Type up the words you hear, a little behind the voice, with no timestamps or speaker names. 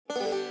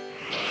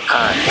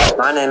Hi,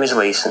 my name is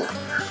Leason.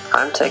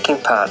 I'm taking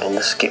part in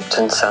the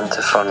Skipton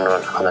Santa Fun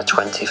Run on the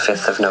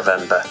 25th of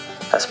November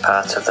as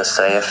part of the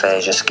Say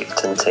Aphasia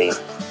Skipton team.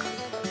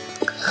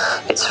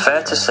 It's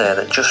fair to say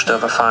that just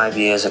over 5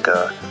 years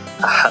ago,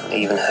 I hadn't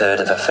even heard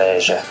of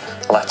aphasia,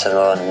 let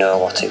alone know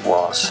what it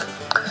was.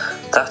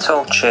 That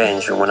all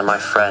changed when one of my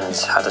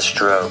friends had a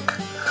stroke,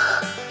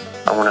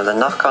 and one of the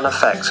knock-on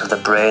effects of the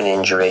brain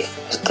injury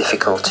is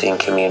difficulty in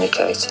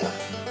communicating,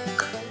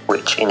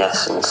 which in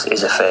essence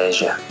is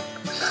aphasia.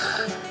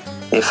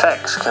 The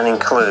effects can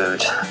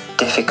include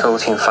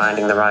difficulty in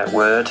finding the right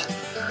word,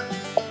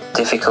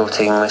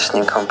 difficulty in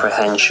listening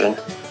comprehension,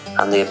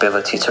 and the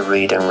ability to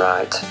read and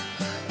write.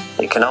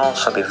 It can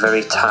also be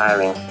very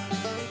tiring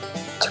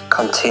to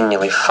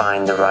continually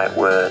find the right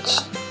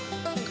words.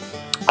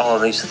 All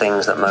of these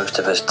things that most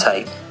of us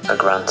take for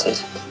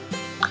granted.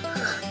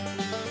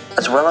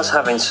 As well as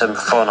having some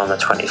fun on the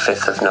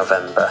 25th of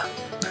November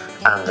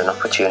and an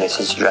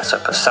opportunity to dress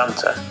up as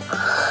Santa,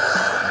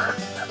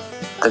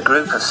 the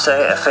group of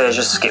Say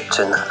Aphasia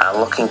Skipton are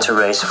looking to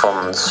raise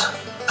funds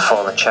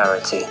for the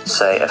charity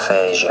Say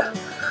Aphasia,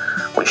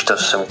 which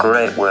does some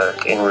great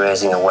work in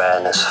raising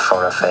awareness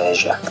for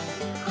aphasia.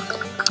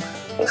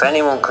 If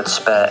anyone could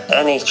spare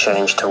any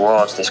change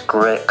towards this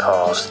great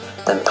cause,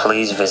 then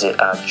please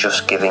visit our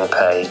Just Giving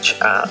page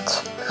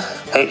at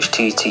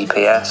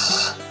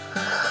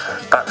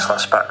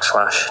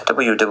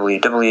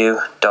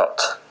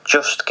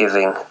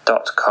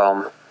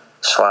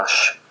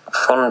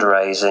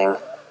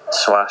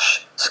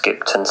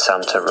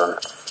Santa Run.